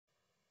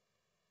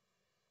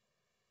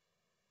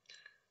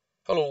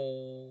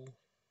Hello,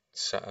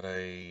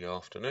 Saturday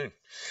afternoon.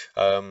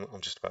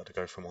 I'm just about to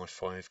go for my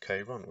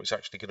 5K run, which is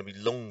actually going to be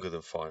longer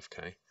than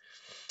 5K.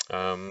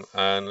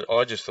 And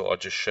I just thought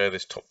I'd just share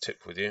this top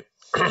tip with you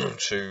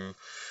to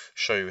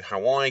show you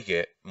how I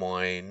get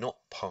my not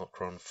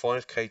park run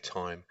 5K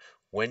time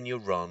when your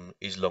run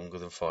is longer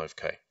than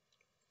 5K.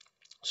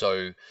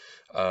 So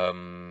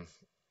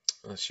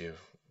that's your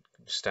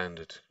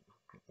standard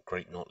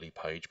Great Notley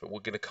page, but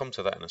we're going to come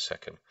to that in a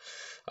second.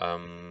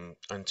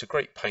 And to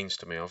great pains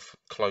to me, I've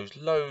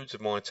closed loads of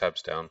my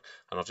tabs down,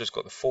 and I've just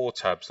got the 4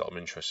 tabs that I'm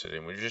interested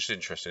in. We're just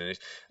interested in is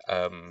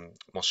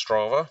my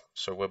Strava.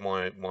 So where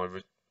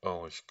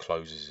oh, it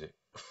closes it.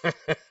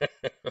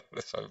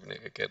 Let's open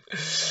it again.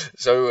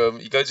 So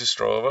you go to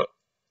Strava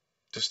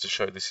just to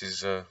show this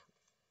is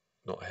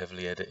not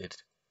heavily edited.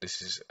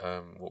 This is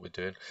what we're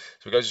doing.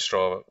 So we go to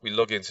Strava, we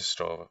log into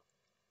Strava.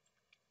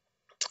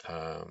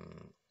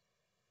 Um,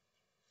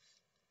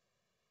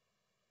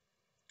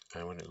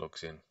 and when it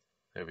logs in,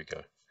 there we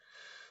go.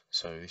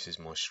 So this is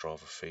my Strava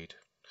feed.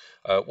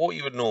 What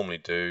you would normally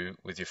do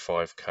with your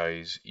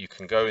 5Ks, you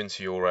can go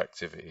into your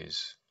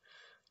activities.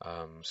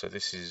 So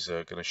this is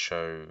going to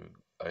show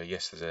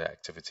yesterday's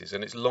activities,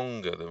 and it's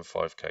longer than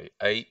 5K,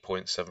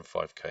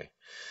 8.75K.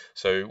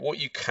 So what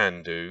you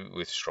can do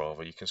with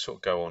Strava, you can sort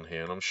of go on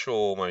here, and I'm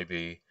sure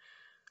maybe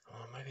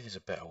there's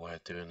a better way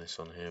of doing this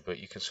on here, but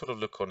you can sort of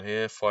look on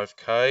here,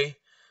 5K.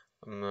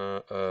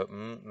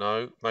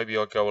 No, maybe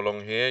I go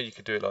along here. You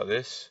could do it like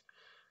this.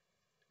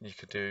 You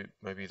could do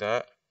maybe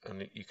that,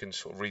 and you can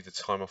sort of read the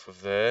time off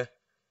of there.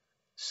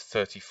 It's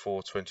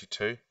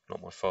 34:22,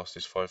 not my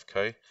fastest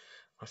 5K.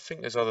 I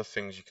think there's other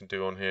things you can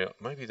do on here.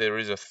 Maybe there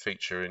is a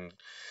feature in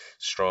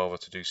Strava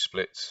to do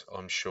splits.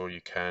 I'm sure you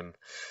can.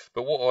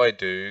 But what I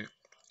do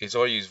is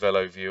I use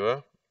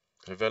VeloViewer.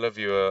 So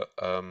VeloViewer,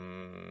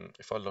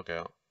 if I log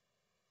out,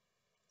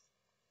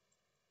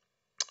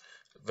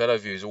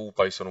 VeloViewer is all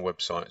based on a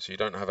website, so you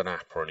don't have an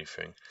app or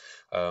anything.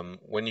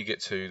 When you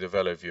get to the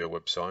VeloViewer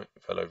website,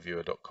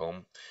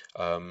 veloviewer.com,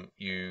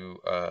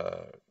 you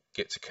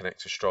get to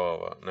connect to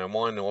Strava. Now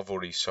mine, I've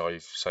already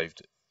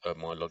saved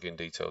my login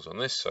details on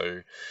this,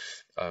 so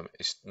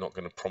it's not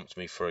going to prompt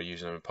me for a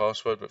username and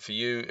password, but for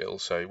you, it'll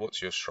say,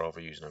 what's your Strava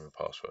username and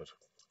password,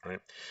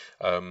 right?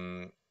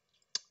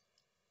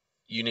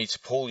 You need to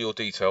pull your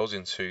details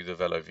into the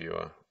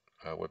VeloViewer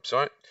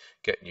website,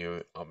 getting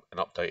you an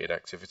updated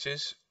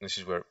activities. This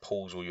is where it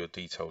pulls all your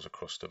details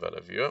across to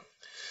VeloViewer.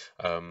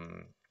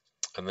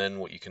 And then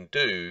what you can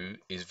do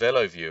is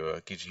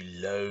VeloViewer gives you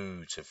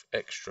loads of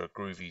extra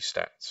groovy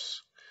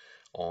stats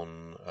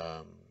on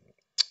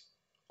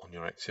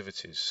your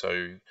activities.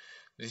 So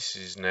this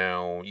is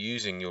now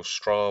using your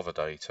Strava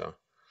data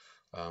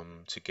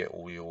to get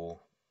all your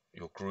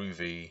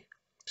groovy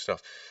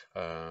stuff.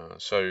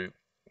 So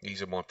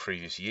these are my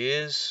previous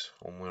years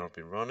on where I've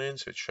been running.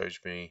 So it shows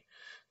me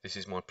this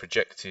is my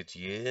projected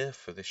year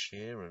for this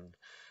year and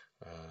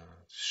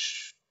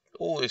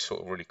all this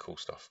sort of really cool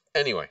stuff.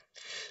 Anyway,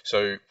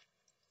 so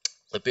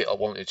the bit I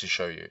wanted to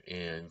show you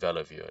in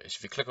VeloViewer is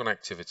if you click on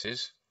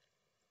activities,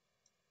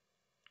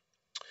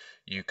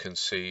 you can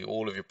see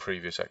all of your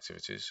previous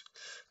activities,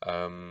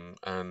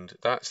 and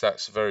that's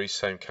the very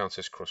same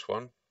Countess Cross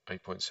one,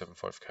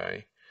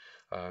 8.75K.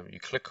 You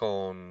click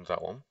on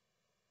that one,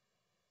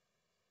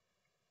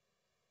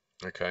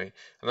 okay,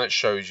 and that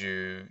shows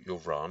you your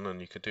run, and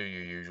you can do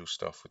your usual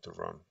stuff with the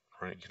run.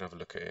 Right, you can have a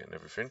look at it and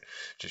everything,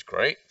 which is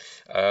great.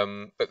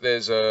 But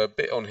there's a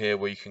bit on here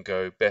where you can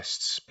go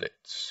best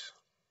splits.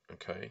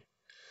 Okay,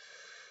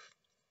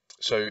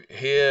 so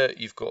here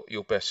you've got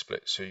your best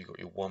split. So you've got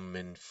your 1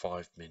 min,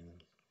 5 min,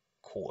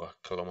 quarter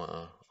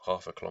kilometer,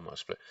 half a kilometer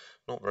split.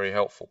 Not very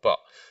helpful, but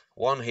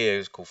one here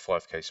is called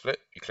 5K split.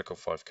 You click on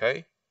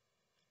 5K,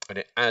 and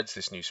it adds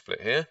this new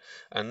split here.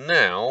 And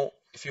now,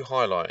 if you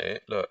highlight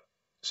it, look.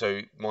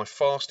 So my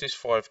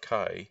fastest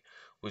 5K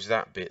was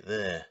that bit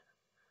there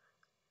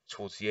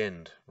towards the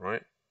end,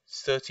 right?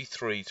 It's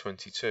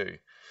 33:22,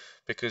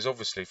 because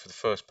obviously for the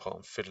first part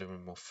I'm fiddling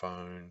with my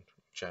phone,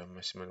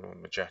 messing with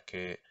my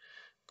jacket,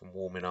 and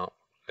warming up,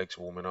 legs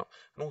warming up.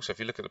 And also if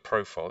you look at the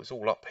profile, it's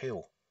all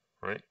uphill,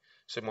 right?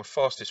 So my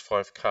fastest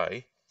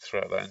 5K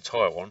throughout that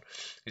entire one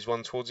is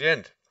one towards the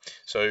end.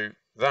 So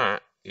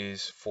that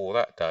is for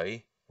that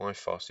day my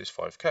fastest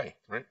 5K,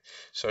 right?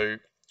 So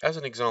as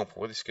an example,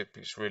 where this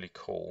gets really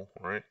cool,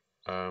 right?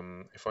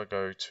 If I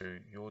go to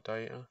your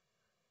data,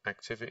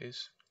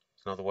 activities,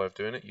 it's another way of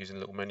doing it, using a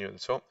little menu at the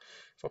top.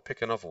 If I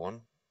pick another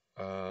one,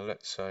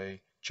 let's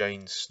say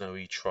Jane's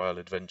Snowy Trial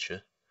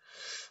Adventure.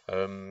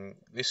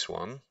 This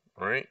one,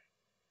 right?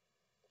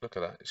 Look at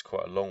that, it's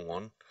quite a long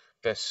one.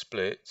 Best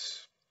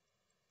splits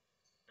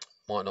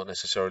might not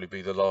necessarily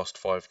be the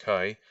last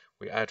 5K.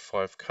 We add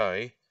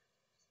 5K,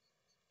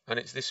 and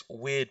it's this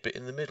weird bit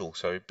in the middle.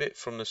 So a bit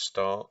from the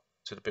start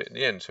to the bit in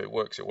the end. So it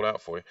works it all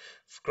out for you.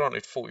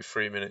 Granted,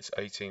 43 minutes,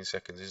 18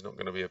 seconds is not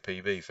going to be a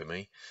PB for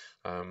me.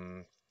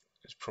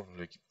 It's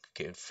probably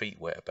getting feet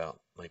wet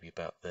maybe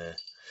about there.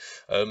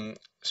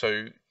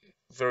 So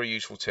very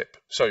useful tip.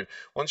 So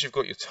once you've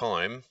got your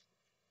time,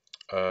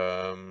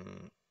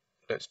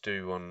 let's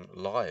do one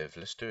live.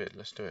 Let's do it.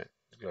 Let's do it.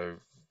 Go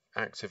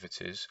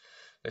activities.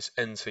 Let's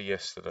enter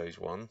yesterday's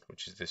one,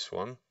 which is this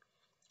one,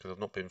 because I've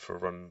not been for a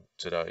run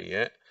today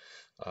yet.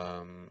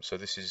 So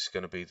this is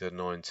going to be the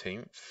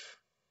 19th.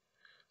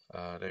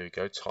 There we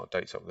go.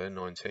 Dates up there,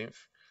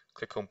 19th.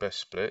 Click on best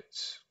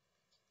splits.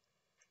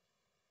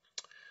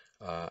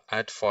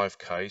 Add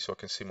 5k so I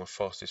can see my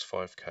fastest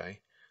 5k.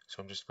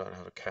 So I'm just about to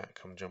have a cat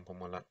come jump on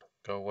my lap.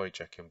 Go away,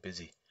 Jackie, I'm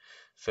busy.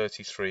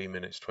 33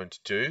 minutes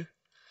 22.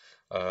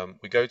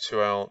 We go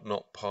to our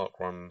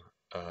notparkrun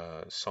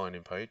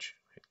sign-in page.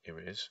 Here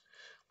it is.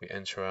 We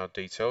enter our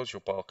details,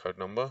 your barcode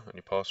number and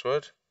your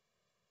password,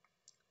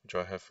 which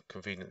I have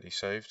conveniently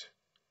saved.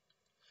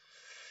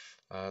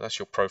 That's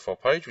your profile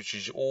page, which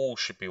is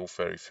should be all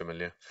very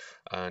familiar.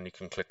 And you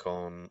can click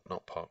on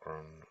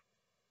notparkrun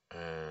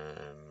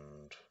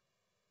and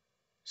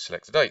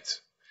select the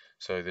date.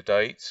 So the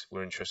date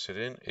we're interested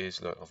in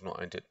is, look, I've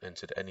not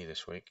entered any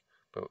this week,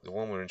 but the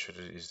one we're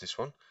interested in is this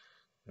one,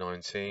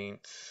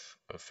 19th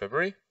of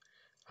February.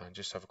 And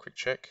just have a quick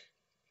check.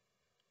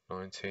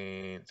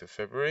 19th of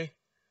February,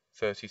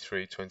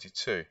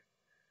 33:22.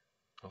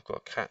 I've got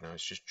a cat now,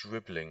 it's just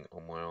dribbling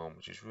on my arm,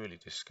 which is really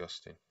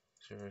disgusting.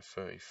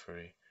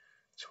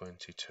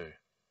 0:33:22.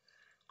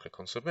 Click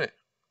on submit.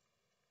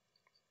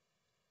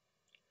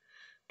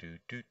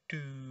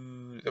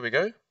 There we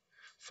go.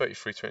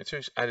 33:22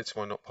 is added to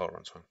my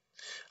notparkrun time.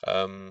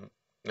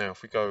 Now,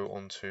 if we go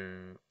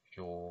onto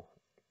your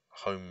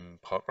home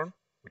parkrun,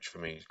 which for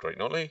me is Great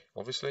Notley,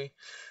 obviously,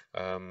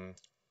 we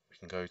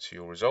can go to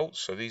your results.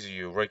 So these are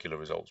your regular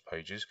results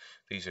pages.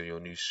 These are your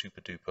new super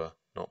duper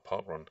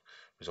notparkrun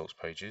results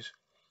pages.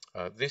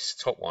 This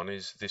top one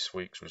is this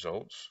week's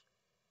results,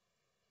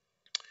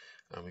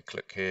 and we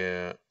click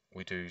here.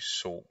 We do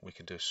sort. We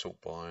can do a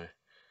sort by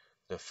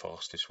the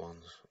fastest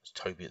ones. It's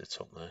Toby at the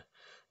top there.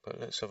 But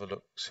let's have a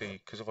look.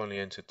 See, because I've only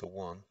entered the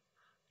one,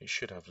 it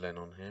should have Len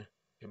on here.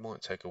 It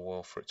might take a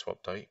while for it to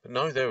update. But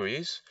no, there he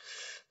is.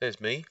 There's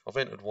me. I've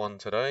entered one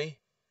today.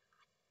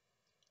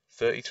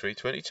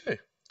 33:22.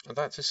 And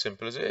that's as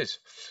simple as it is.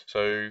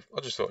 So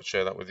I just thought I'd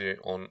share that with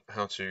you on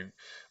how to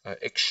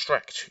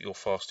extract your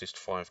fastest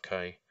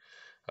 5k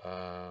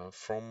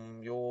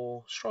from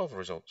your Strava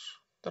results.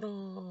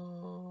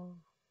 Ta-da!